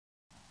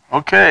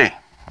Okay,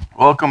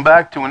 welcome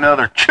back to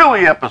another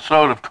chilly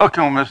episode of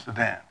Cooking with Mr.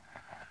 Dan.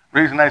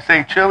 Reason I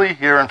say chilly,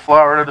 here in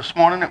Florida this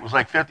morning, it was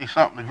like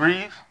 50-something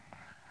degrees.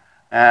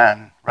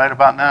 And right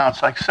about now,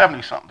 it's like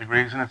 70-something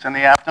degrees, and it's in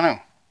the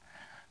afternoon.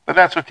 But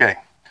that's okay.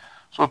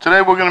 So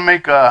today we're going to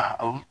make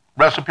a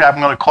recipe I'm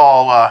going to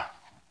call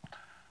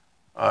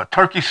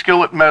turkey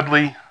skillet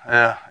medley.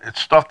 It's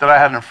stuff that I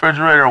had in the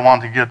refrigerator I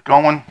wanted to get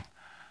going.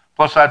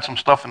 Plus I had some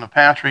stuff in the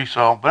pantry.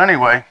 But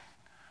anyway,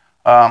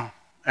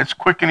 it's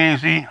quick and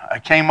easy. I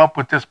came up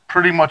with this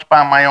pretty much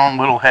by my own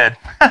little head.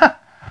 But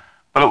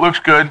it looks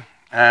good,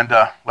 and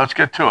let's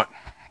get to it.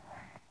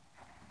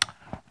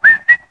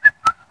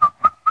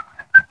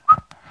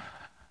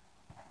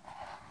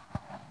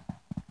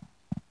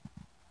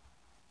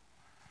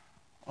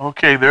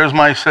 Okay, there's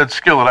my said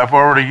skillet. I've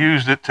already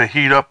used it to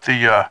heat up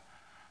the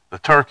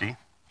turkey.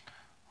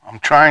 I'm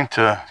trying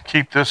to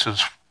keep this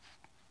as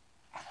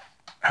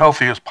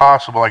healthy as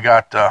possible. I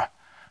got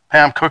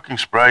Pam cooking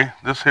spray.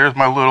 This here's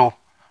my little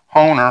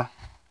honer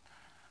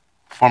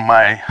for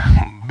my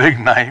big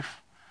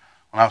knife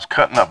when I was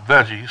cutting up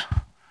veggies.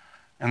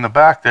 In the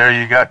back there,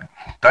 you got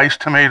diced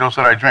tomatoes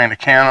that I drained, a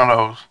can of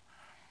those.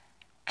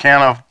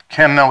 Can of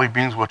cannellini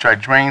beans, which I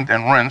drained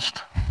and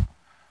rinsed.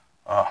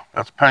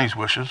 That's Penny's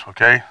wishes,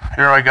 okay?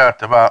 Here I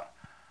got about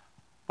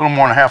a little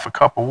more than half a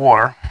cup of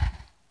water.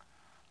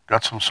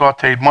 Got some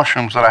sautéed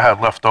mushrooms that I had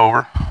left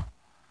over.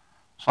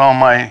 Some of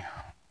my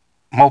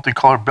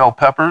multicolored bell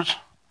peppers.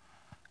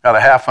 Got a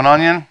half an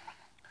one.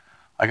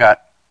 I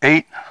got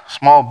 8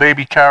 small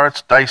baby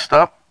carrots diced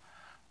up.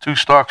 2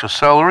 stalks of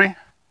celery.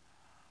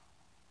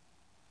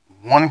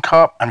 1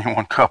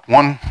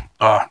 tablespoon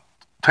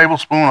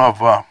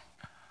of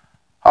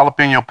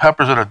jalapeno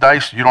peppers that are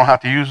diced. You don't have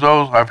to use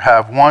those. I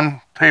have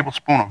 1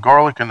 tablespoon of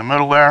garlic in the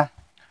middle there,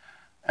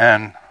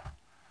 and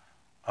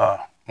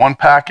 1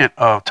 packet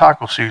of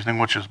taco seasoning,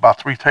 which is about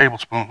 3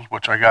 tablespoons,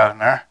 which I got in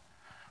there.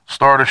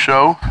 Start to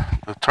show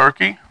the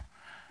turkey,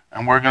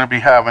 and we're going to be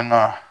having,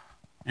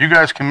 you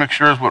guys can mix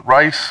yours with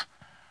rice.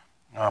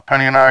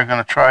 Penny and I are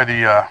going to try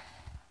the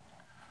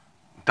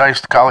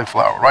diced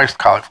cauliflower, riced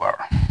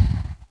cauliflower.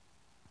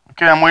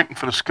 Okay, I'm waiting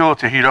for the skillet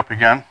to heat up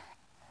again.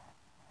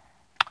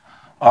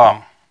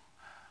 But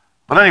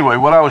anyway,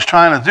 what I was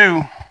trying to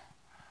do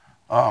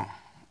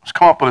was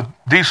come up with a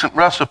decent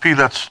recipe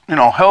that's,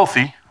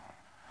 healthy.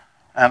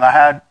 And I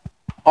had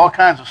all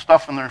kinds of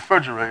stuff in the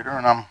refrigerator,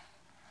 and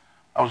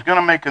I was going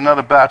to make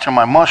another batch of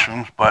my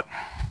mushrooms, but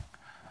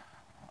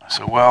I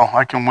said, well,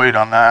 I can wait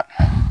on that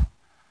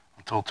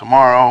until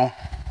tomorrow.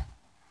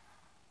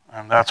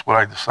 And that's what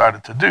I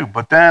decided to do.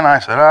 But then I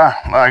said,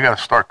 I got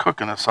to start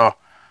cooking it. So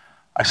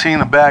I seen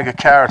a bag of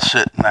carrots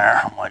sitting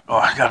there. I'm like, oh,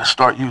 I got to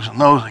start using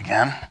those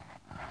again.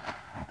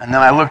 And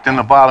then I looked in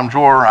the bottom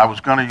drawer. I was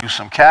going to use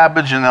some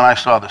cabbage, and then I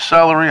saw the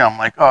celery. I'm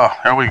like, oh,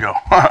 here we go.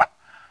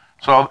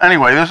 So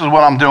anyway, this is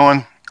what I'm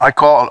doing. I'm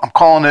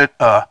calling it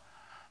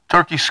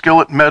turkey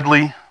skillet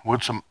medley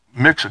with some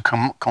mix of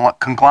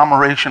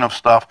conglomeration of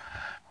stuff.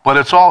 But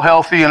it's all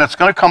healthy, and it's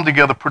going to come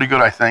together pretty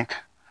good, I think.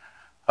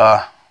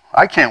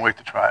 I can't wait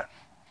to try it.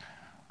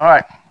 All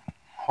right,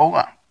 hold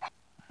on.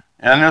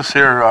 And this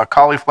here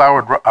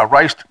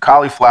riced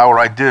cauliflower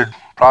I did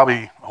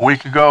probably a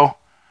week ago.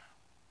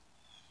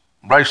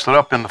 Riced it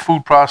up in the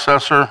food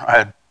processor.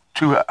 I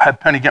had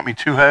Penny get me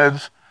 2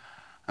 heads,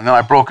 and then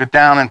I broke it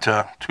down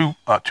into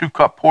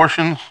 2-cup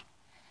portions.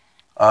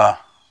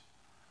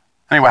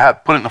 Anyway, I had to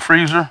put it in the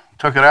freezer,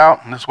 took it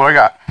out, and this is what I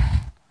got.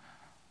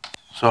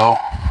 So,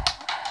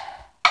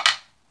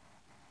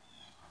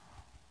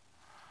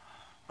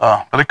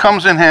 but it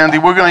comes in handy.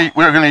 We're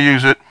gonna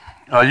use it.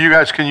 You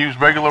guys can use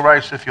regular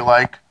rice if you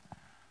like.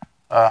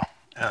 I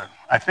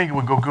think it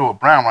would go good with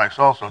brown rice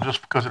also,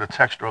 just because of the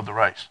texture of the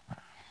rice.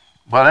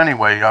 But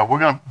anyway, we're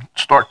going to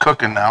start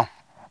cooking now.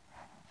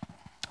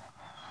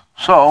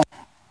 So,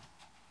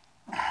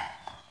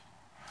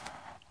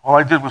 all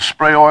I did was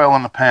spray oil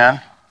in the pan.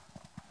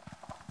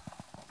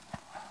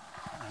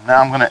 And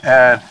now I'm going to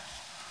add,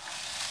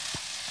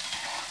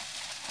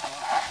 I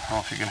don't know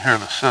if you can hear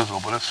the sizzle,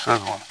 but it's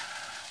sizzling.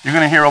 You're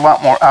going to hear a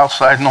lot more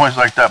outside noise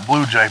like that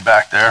blue jay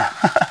back there.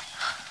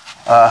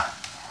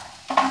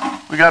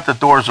 We got the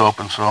doors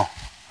open, so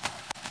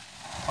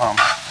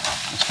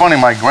it's funny.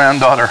 My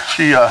granddaughter,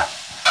 she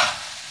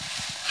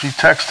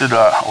texted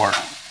or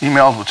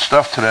emailed with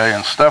Steph today,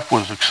 and Steph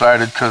was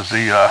excited because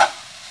the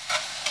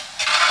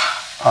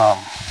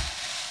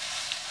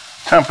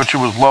temperature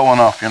was low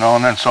enough, and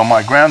then so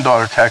my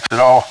granddaughter texted,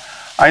 oh,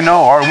 I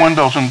know our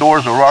windows and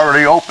doors are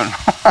already open.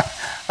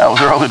 That was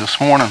early this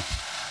morning.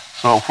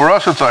 So for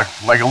us, it's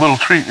like a little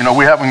treat.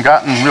 We haven't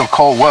gotten real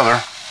cold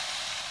weather,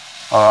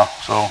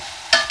 so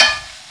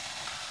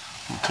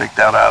we'll take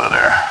that out of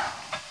there.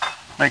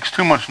 Makes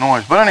too much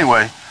noise. But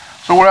anyway,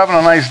 so we're having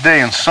a nice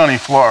day in sunny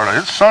Florida.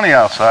 It's sunny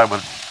outside,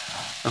 but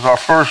it's our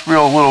first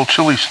real little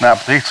chilly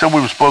snap. They said we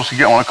were supposed to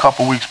get one a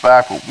couple weeks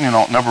back, but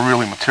it never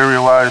really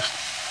materialized.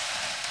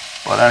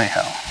 But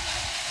anyhow,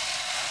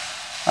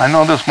 I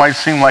know this might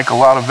seem like a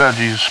lot of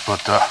veggies,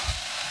 but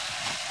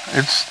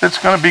it's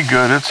going to be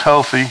good. It's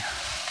healthy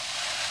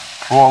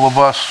for all of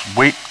us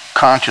weight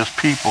conscious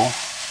people,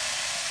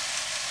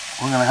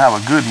 we're going to have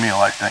a good meal,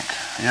 I think.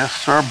 Yes,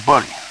 sir,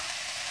 buddy.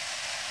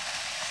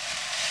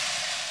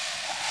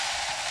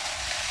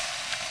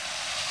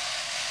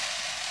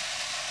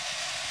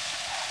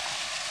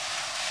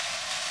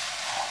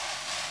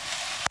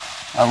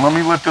 Now let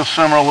me let this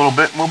simmer a little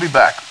bit and we'll be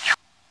back.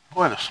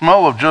 Boy, the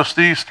smell of just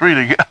these three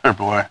together,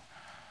 boy. It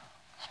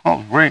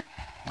smells great.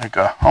 Like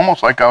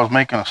almost like I was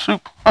making a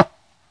soup.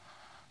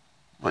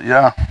 But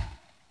yeah.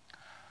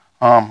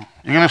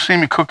 You're going to see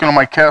me cooking on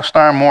my cast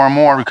iron more and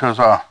more because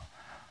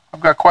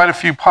I've got quite a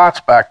few pots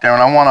back there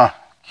and I want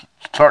to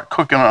start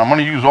cooking. I'm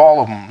going to use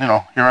all of them, you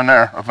know, here and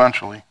there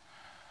eventually.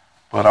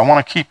 But I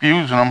want to keep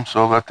using them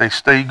so that they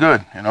stay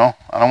good, you know.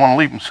 I don't want to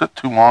leave them sit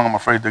too long. I'm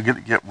afraid they'll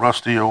get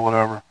rusty or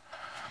whatever.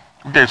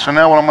 Okay, so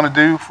now what I'm going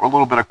to do for a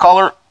little bit of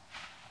color,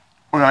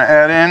 we're going to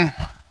add in,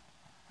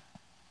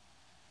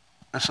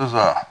 this is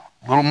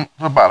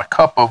about a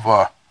cup of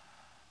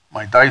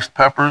my diced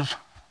peppers.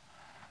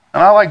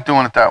 And I like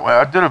doing it that way.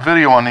 I did a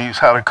video on these,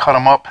 how to cut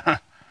them up,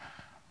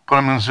 put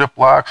them in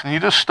Ziplocs, and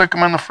you just stick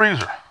them in the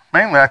freezer.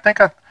 Mainly, I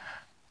think it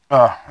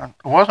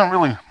wasn't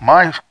really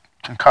my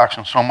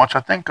concoction so much.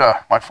 I think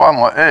my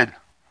father-in-law, Ed,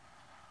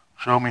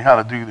 showed me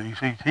how to do these.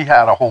 He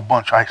had a whole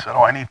bunch. I said,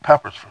 oh, I need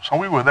peppers. So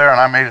we were there,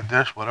 and I made a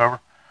dish, whatever.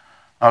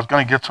 I was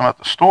going to get some at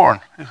the store,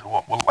 and he said,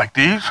 well like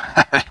these?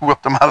 He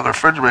whipped them out of the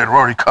refrigerator,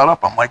 already cut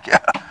up. I'm like,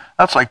 yeah,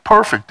 that's like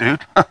perfect,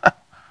 dude.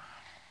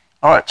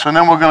 All right, so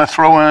then we're going to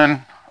throw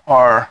in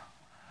our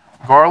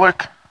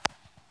garlic.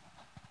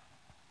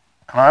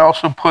 And I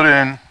also put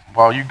in,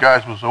 while you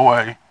guys was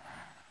away,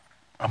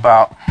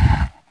 about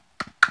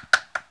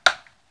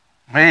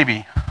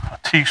maybe a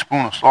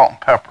teaspoon of salt and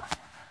pepper.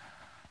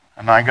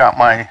 And I got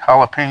my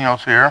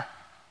jalapenos here.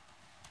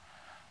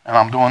 And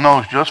I'm doing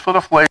those just for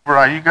the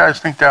flavor. You guys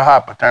think they're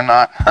hot, but they're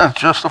not. It's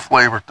just a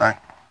flavor thing.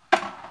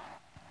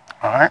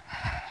 All right.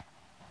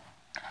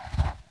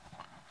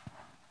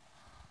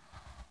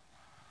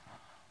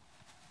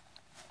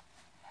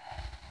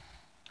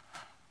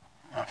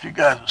 Now, if you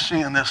guys are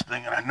seeing this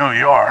thing, and I know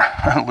you are,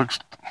 it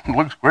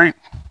looks great.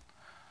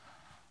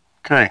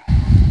 Okay.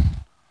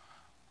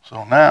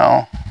 So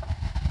now,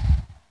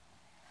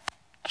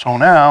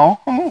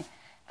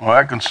 well,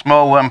 I can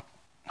smell them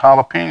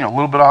jalapeno, a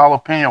little bit of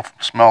jalapeno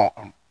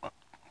smell,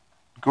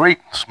 great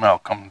smell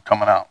coming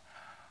out.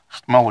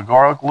 Smell the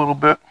garlic a little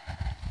bit.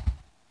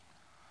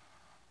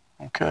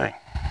 Okay.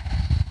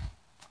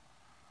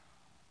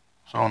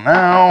 So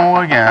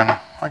now, again,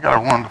 I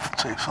gotta run to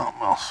say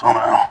something else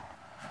somehow.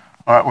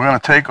 All right, we're gonna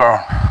take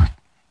our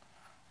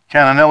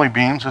cannellini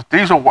beans.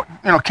 These are,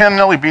 you know,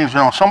 cannellini beans, you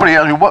know, somebody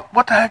asked me,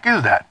 what the heck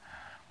is that?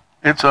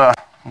 It's a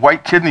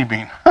white kidney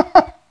bean.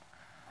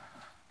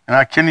 And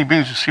that kidney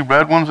beans, you see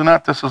red ones in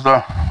that? This is the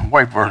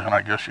white version,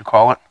 I guess you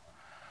call it.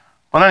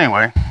 But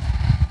anyway,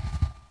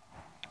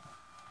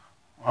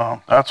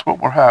 that's what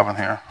we're having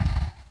here.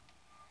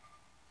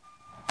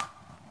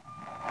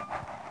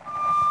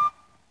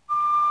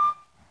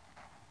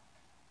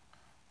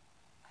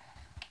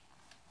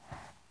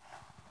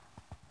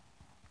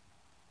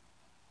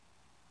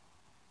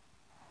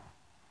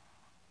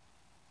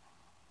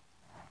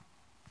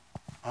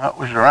 That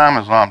was your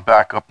Amazon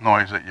backup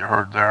noise that you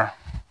heard there.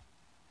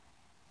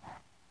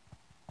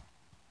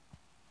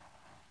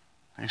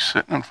 He's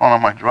sitting in front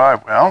of my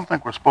driveway. I don't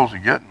think we're supposed to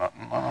get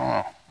nothing. I don't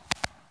know.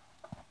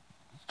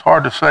 It's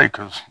hard to say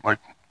because, like,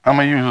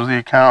 Emma uses the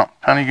account,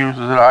 Penny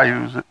uses it, I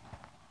use it.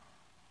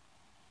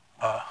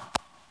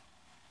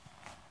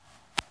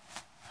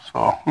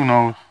 So, who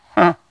knows?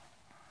 Huh.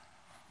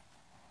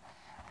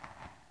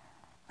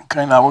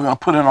 Okay, now we're going to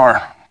put in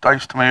our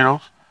diced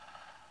tomatoes.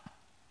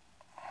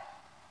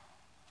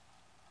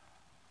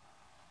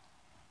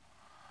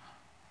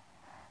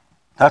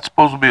 That's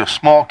supposed to be a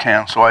small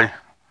can, so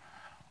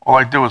all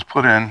I did was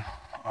put in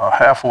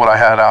half of what I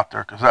had out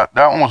there, because that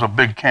one was a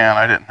big can.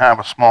 I didn't have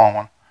a small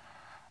one.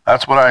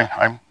 That's what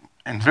I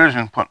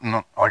envisioned, putting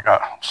like a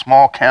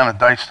small can of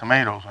diced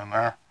tomatoes in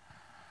there.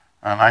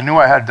 And I knew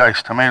I had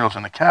diced tomatoes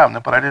in the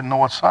cabinet, but I didn't know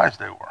what size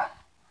they were.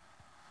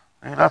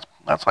 See,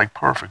 that's like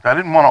perfect. I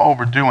didn't want to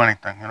overdo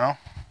anything, you know.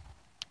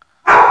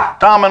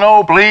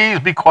 Domino,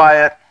 please be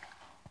quiet.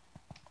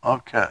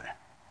 Okay.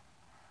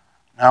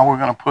 Now we're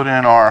going to put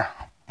in our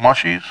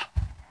mushies.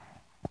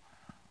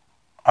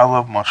 I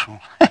love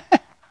mushrooms.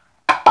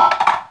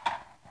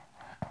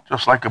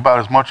 Just like about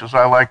as much as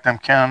I like them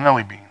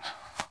cannellini beans.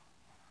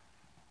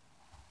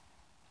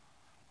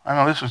 I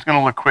know this is going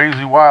to look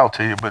crazy wild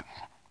to you, but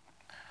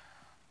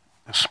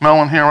the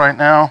smell in here right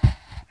now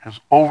is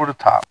over the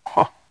top.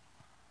 All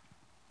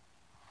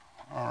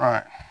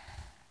right.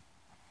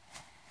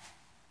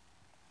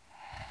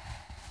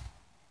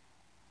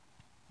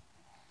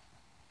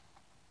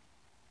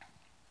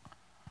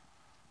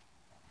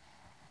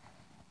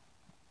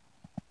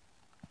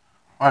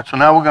 All right, so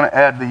now we're going to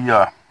add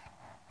the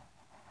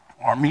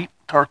our meat,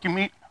 turkey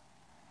meat.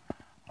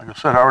 Like I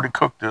said, I already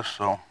cooked this,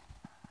 so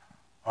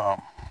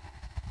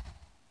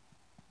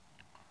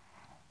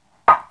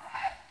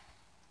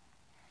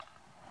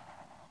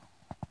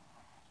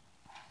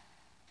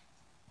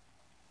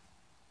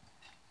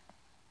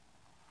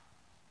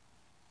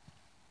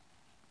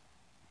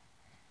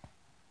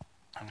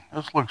And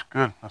this looks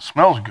good. It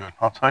smells good,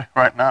 I'll tell you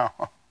right now.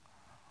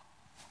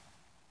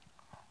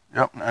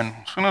 Yep, and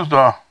as soon as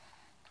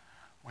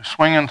we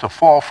swing into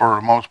fall for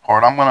the most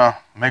part, I'm going to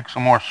make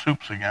some more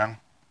soups again.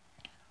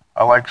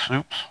 I like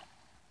soups.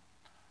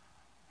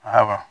 I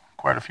have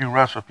quite a few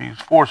recipes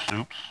for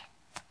soups.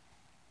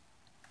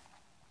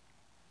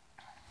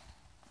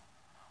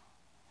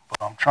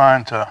 But I'm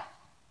trying to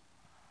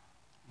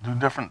do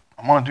different,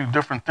 I want to do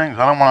different things.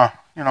 I don't want to,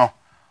 you know,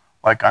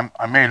 like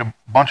I made a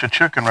bunch of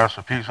chicken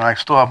recipes and I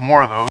still have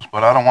more of those,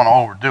 but I don't want to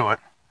overdo it.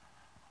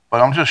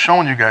 But I'm just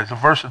showing you guys the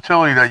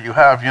versatility that you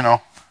have, you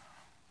know.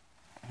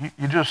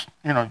 You just,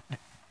 you know,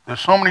 there's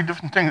so many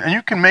different things, and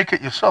you can make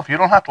it yourself. You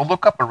don't have to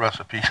look up a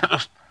recipe. You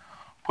just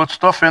put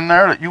stuff in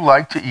there that you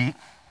like to eat,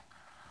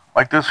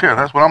 like this here.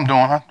 That's what I'm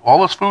doing.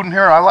 All this food in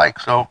here I like,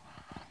 so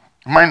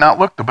it might not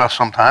look the best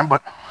sometime,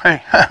 but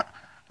hey,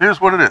 it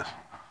is what it is.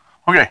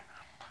 Okay,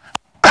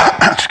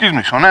 excuse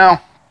me. So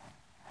now,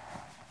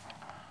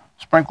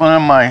 sprinkling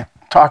in my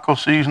taco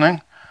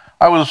seasoning.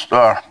 I was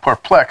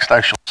perplexed,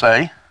 I shall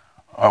say,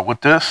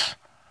 with this,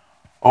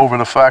 over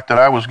the fact that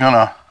I was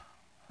gonna.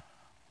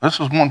 This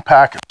is one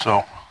packet,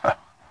 so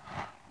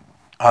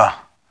I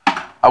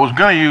was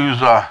going to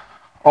use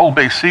Old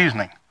Bay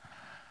seasoning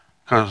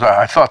because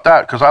I thought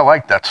that, because I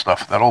like that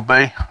stuff, that Old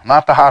Bay,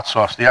 not the hot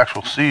sauce, the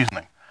actual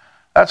seasoning.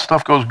 That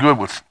stuff goes good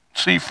with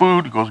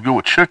seafood, it goes good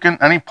with chicken,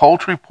 any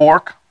poultry,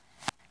 pork.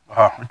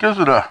 It gives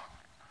it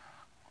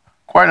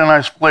quite a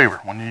nice flavor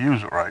when you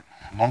use it right.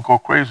 Don't go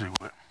crazy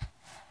with it.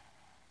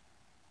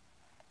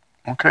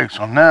 Okay,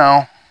 so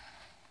now,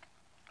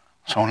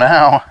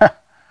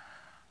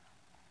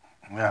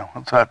 yeah,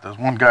 what's that? There's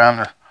one guy on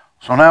there.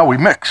 So now we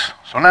mix.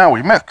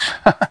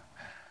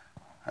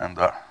 And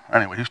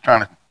anyway, he's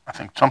trying to, I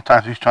think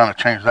sometimes he's trying to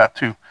change that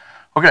too.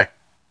 Okay,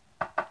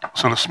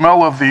 so the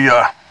smell of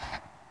the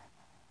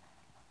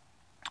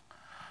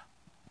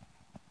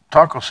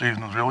taco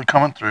seasoning is really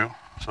coming through.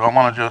 So I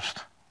want to just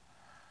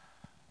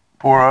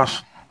pour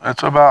us,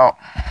 it's about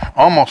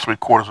almost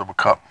 3/4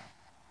 cup.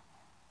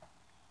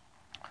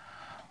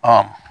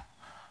 And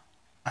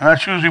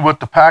that's usually what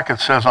the packet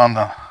says on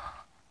the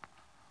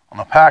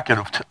packet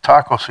of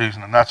taco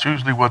seasoning. That's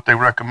usually what they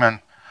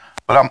recommend.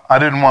 But I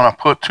didn't want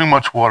to put too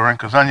much water in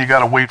because then you got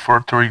to wait for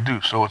it to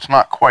reduce. So it's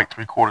not quite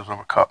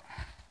 3/4 cup.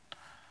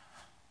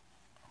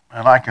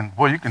 And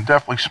boy, you can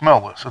definitely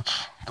smell this.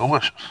 It's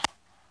delicious.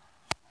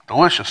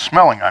 Delicious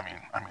smelling, I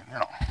mean, you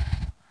know.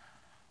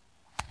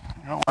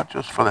 You know what,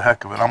 just for the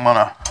heck of it, I'm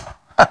gonna,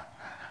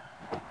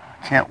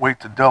 can't wait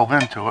to delve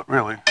into it,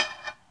 really.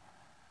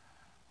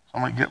 So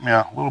I'm gonna get me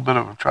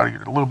try to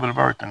get a little bit of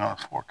everything on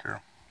this fork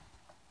here.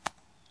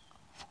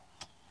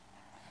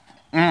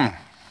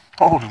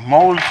 Holy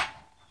moly.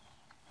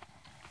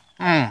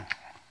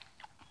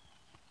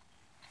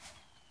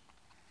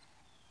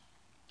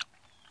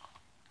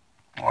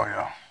 Oh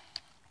yeah.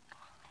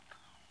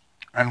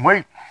 And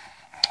wait,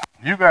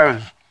 you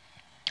guys,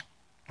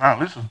 now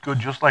this is good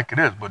just like it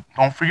is, but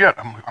don't forget,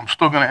 I'm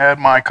still going to add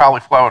my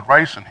cauliflower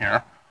rice in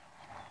here.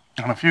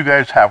 And if you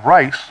guys have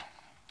rice,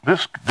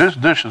 this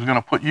dish is going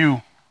to put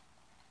you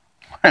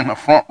in the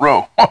front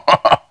row.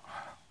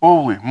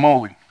 Holy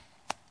moly.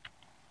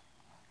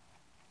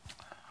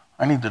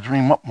 I need to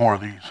dream up more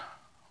of these.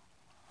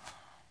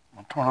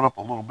 I'll turn it up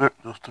a little bit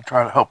just to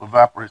try to help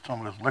evaporate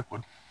some of this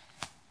liquid.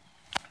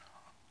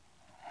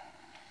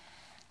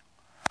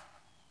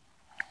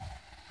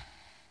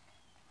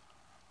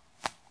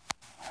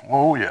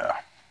 Oh yeah.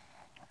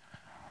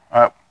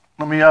 All right,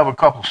 let me have a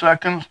couple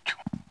seconds.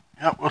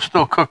 Yep, we're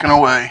still cooking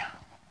away.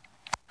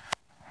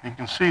 You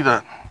can see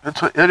that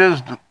it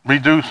is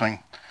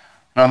reducing.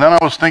 Now then I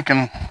was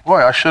thinking,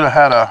 boy, I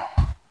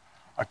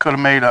could have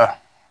made a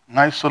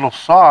nice little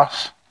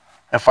sauce.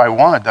 If I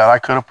wanted that, I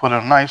could have put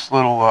a nice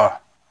little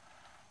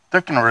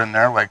thickener in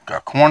there, like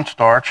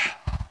cornstarch,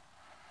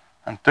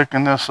 and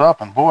thicken this up,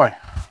 and boy,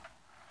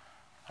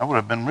 that would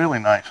have been really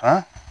nice,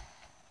 huh?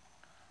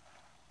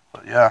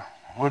 But yeah,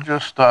 we're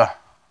just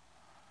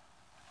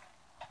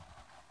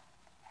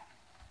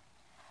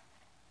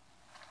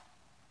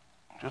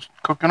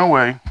cooking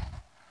away.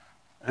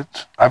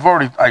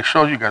 I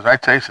showed you guys, I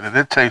tasted it.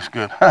 It tastes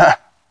good.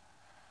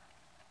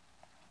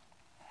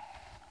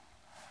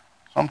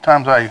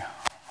 Sometimes I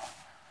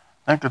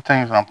think of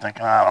things and I'm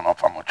thinking, I don't know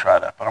if I'm going to try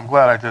that, but I'm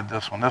glad I did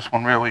this one. This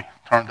one really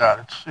turned out.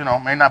 It's, you know,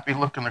 may not be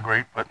looking the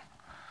great, but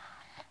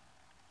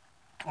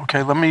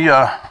okay, let me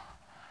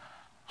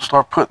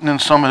start putting in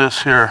some of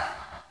this here.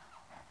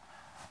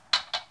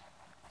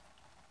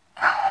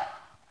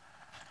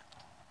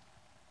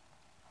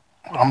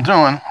 What I'm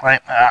doing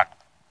right now,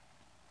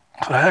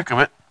 for the heck of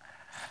it,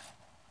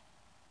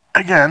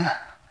 again,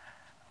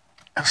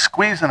 is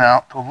squeezing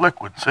out the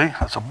liquid. See,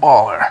 that's a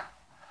ball there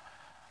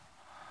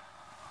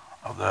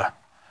of the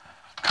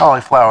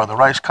cauliflower, the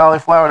rice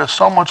cauliflower. There's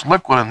so much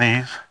liquid in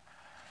these.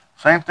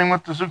 Same thing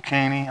with the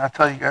zucchini. I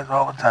tell you guys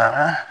all the time,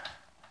 huh?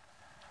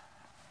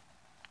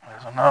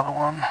 There's another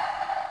one.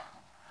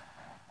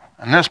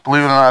 And this,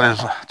 believe it or not,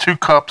 is 2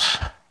 cups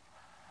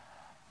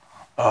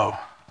of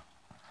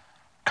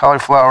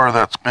cauliflower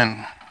that's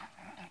been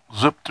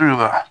zip through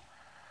the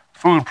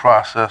food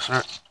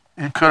processor.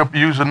 You could have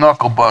used a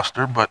knuckle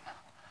buster, but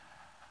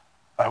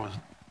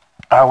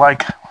I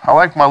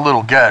like my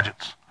little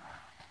gadgets.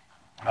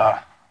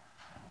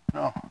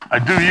 No, I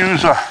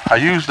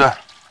use the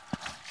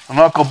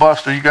knuckle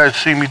buster. You guys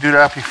see me do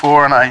that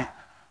before, and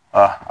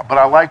but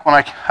I like when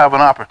I have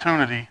an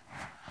opportunity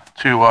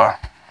to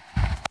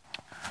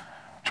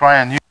try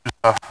and use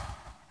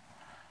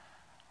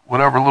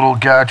whatever little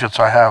gadgets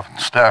I have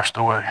stashed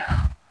away.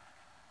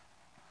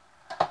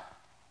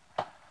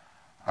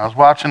 I was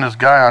watching this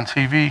guy on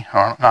TV,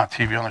 or not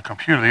TV, on the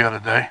computer the other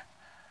day.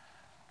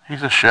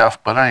 He's a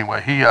chef, but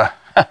anyway, he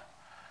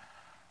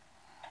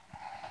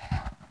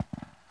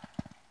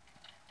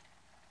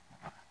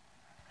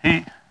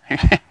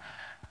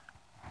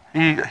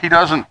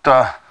doesn't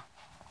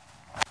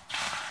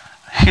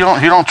he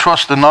don't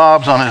trust the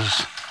knobs on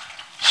his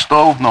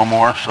stove no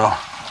more, so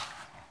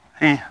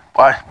he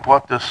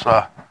bought this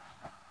I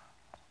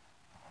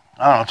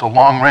don't know, it's a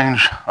long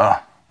range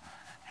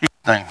heat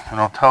thing, you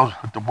know, it tells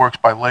it works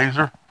by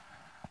laser.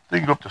 They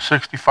can go up to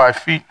 65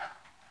 feet,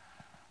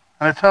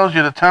 and it tells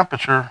you the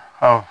temperature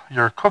of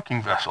your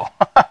cooking vessel.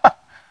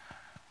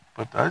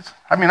 But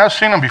I mean, I've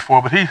seen him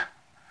before, but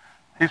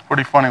he's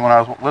pretty funny when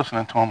I was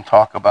listening to him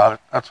talk about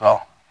it. That's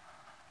all.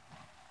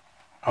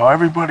 Oh,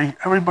 everybody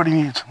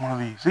needs one of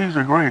these. These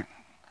are great.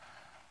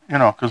 You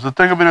know, because the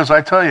thing of it is,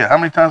 I tell you, how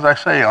many times I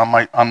say on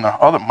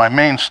my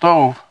main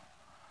stove,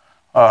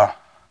 I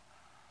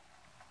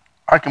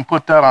can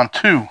put that on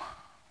 2,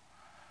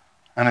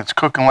 and it's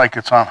cooking like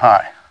it's on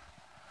high.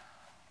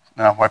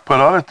 Now, if I put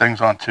other things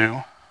on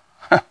 2,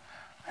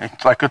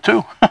 it's like a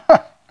 2.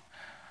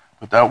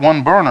 But that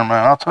one burner,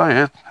 man, I'll tell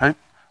you,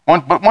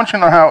 but once you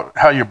know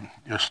how your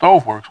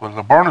stove works, what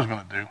the burner's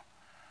going to do,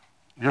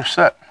 you're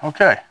set.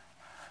 Okay.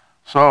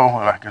 So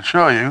what I can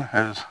show you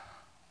is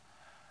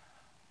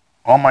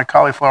all my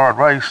cauliflower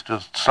rice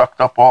just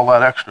sucked up all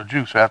that extra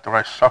juice after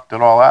I sucked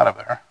it all out of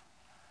there.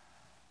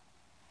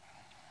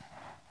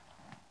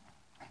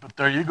 But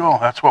there you go.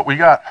 That's what we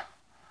got.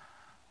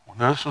 Well,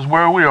 this is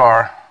where we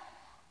are.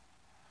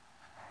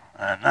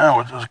 And now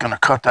we're just going to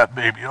cut that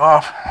baby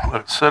off,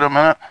 let it sit a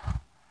minute,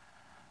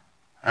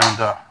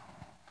 and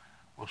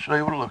we'll show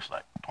you what it looks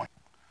like.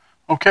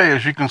 Okay,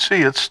 as you can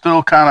see, it's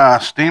still kind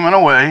of steaming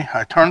away.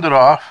 I turned it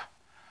off.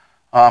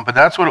 But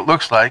that's what it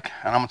looks like,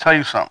 and I'm going to tell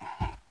you something.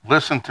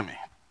 Listen to me.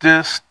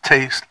 This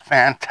tastes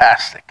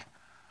fantastic.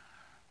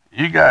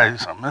 You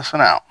guys are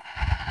missing out.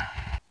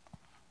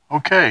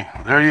 Okay,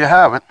 there you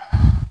have it.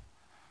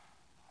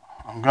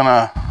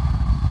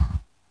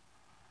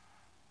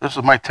 This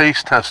is my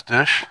taste test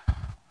dish.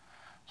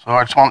 So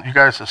I just want you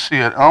guys to see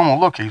it. Oh,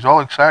 look, he's all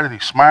excited.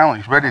 He's smiling.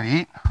 He's ready to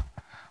eat.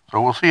 So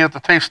we'll see you at the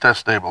taste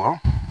test table, huh?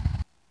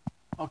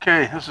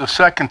 Okay, this is the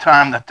second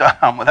time that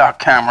I'm without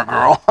camera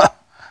girl.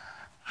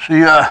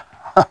 She's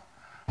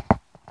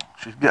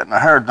getting her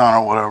hair done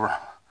or whatever.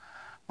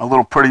 My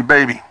little pretty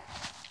baby.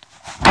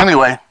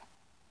 Anyway,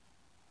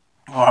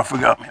 oh, I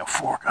forgot me a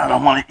fork. I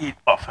don't want to eat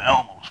off of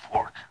Elmo's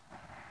fork.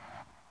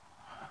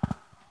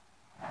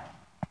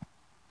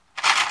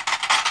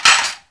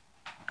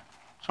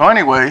 So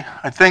anyway,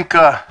 I think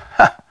I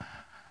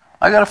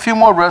got a few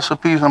more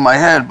recipes in my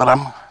head, but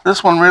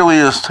this one really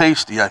is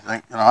tasty, I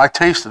think. You know, I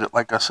tasted it,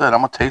 like I said. I'm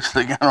going to taste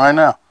it again right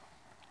now.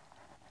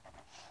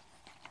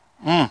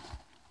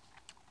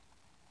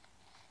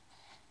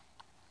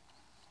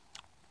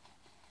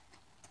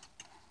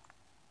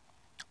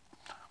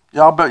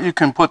 Yeah, I'll bet you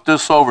can put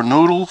this over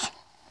noodles.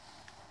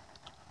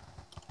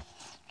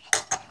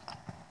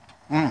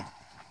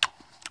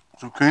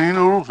 Zucchini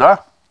noodles, huh?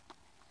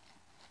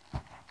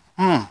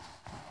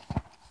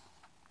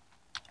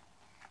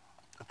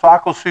 The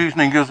taco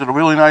seasoning gives it a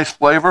really nice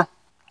flavor.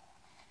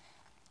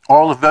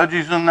 All the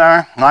veggies in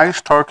there, nice,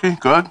 turkey,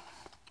 good.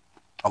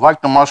 I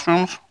like the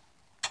mushrooms.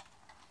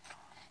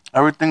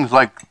 Everything's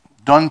like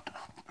done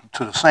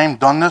to the same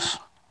doneness.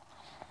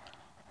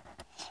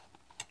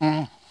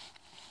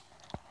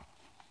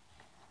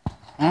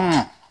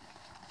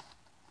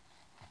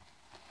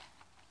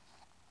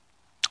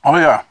 Oh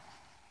yeah.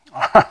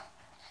 I'm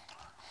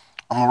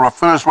gonna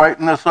finish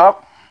writing this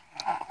up.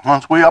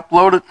 Once we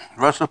upload it,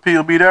 the recipe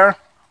will be there.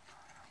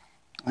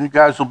 You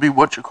guys will be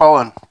what you call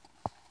in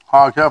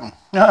hog heaven.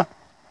 Yeah.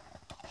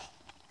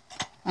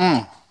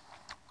 I'm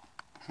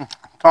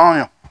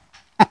telling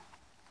you.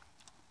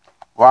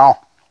 Wow.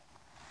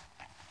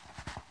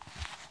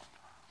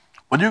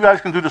 But you guys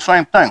can do the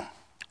same thing.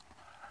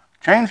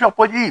 Change up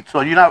what you eat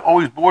so you're not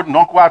always bored and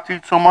don't go out to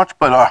eat so much.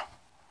 But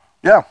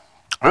yeah,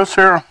 this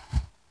here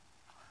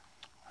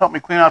helped me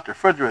clean out the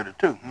refrigerator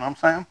too. You know what I'm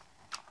saying?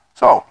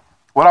 So,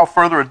 without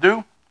further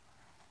ado,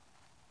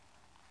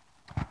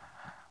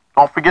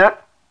 don't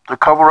forget to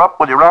cover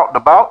up when you're out and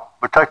about.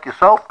 Protect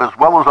yourself as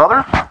well as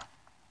others.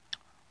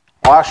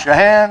 Wash your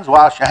hands,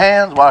 wash your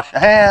hands, wash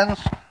your hands.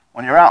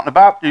 When you're out and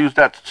about, use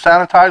that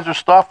sanitizer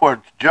stuff, or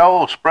it's gel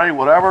or spray,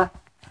 whatever.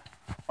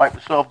 Wipe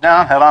yourself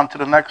down, head on to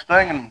the next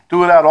thing, and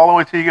do it out all the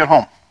way till you get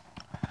home.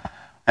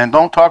 And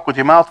don't talk with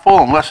your mouth full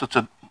unless it's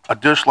a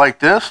dish like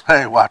this.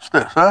 Hey, watch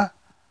this, huh?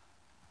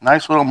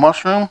 Nice little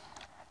mushroom.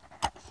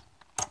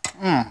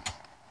 And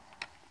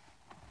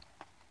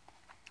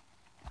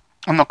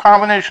the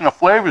combination of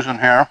flavors in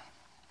here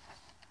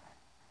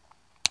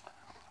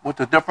with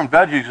the different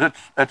veggies,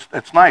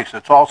 it's nice.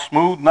 It's all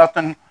smooth.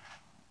 Nothing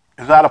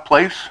is out of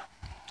place.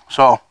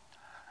 So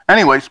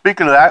anyway,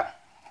 speaking of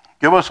that,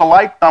 give us a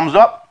like, thumbs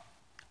up,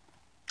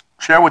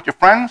 share with your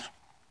friends,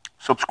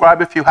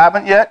 subscribe if you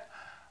haven't yet.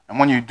 And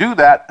when you do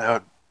that,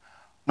 a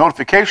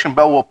notification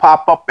bell will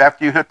pop up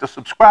after you hit the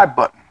subscribe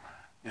button.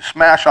 You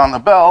smash on the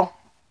bell,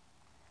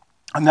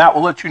 and that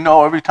will let you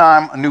know every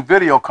time a new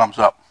video comes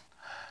up.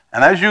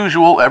 And as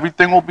usual,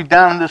 everything will be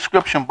down in the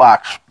description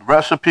box. The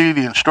recipe,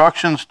 the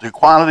instructions, the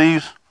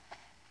quantities.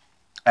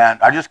 And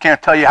I just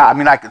can't tell you how. I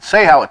mean, I can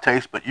say how it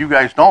tastes, but you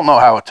guys don't know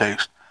how it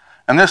tastes.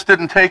 And this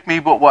didn't take me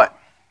but what?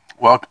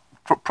 Well,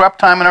 for prep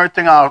time and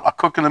everything, I'll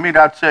cook in the meat,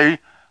 I'd say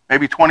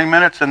maybe 20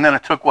 minutes. And then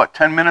it took, what,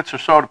 10 minutes or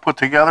so to put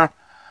together.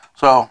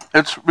 So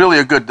it's really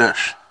a good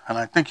dish. And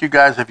I think you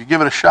guys, if you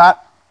give it a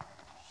shot,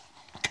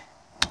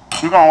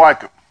 you're going to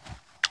like it.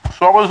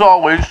 So as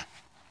always,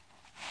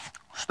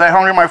 stay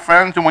hungry, my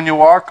friends, and when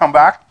you are, come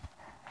back,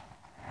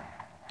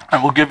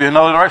 and we'll give you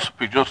another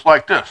recipe just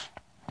like this.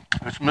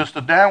 It's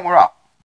Mr. Dan, we're out.